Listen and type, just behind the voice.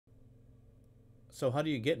So how do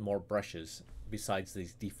you get more brushes besides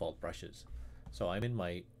these default brushes? So I'm in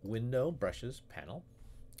my window brushes panel,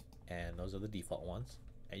 and those are the default ones.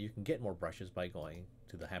 And you can get more brushes by going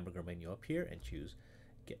to the hamburger menu up here and choose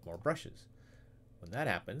get more brushes. When that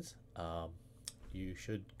happens, you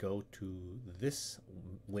should go to this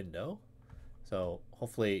window. So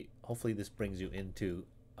hopefully this brings you into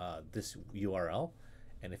this URL.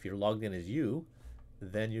 And if you're logged in as you,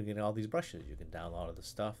 then you get all these brushes. You can download all of the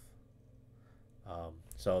stuff.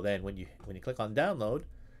 So then when you click on download,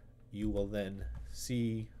 you will then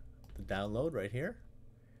see the download right here.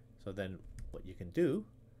 So then what you can do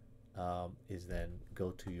is then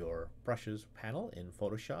go to your brushes panel in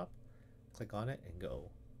Photoshop, click on it, and go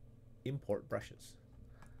import brushes.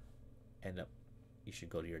 And you should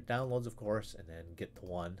go to your downloads, of course, and then get the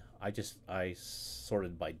one. I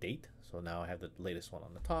sorted by date, so now I have the latest one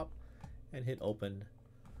on the top, and hit open,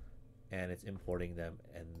 and it's importing them,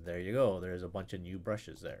 and there you go. There's a bunch of new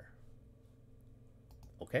brushes there.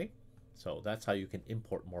 Okay, so that's how you can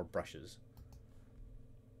import more brushes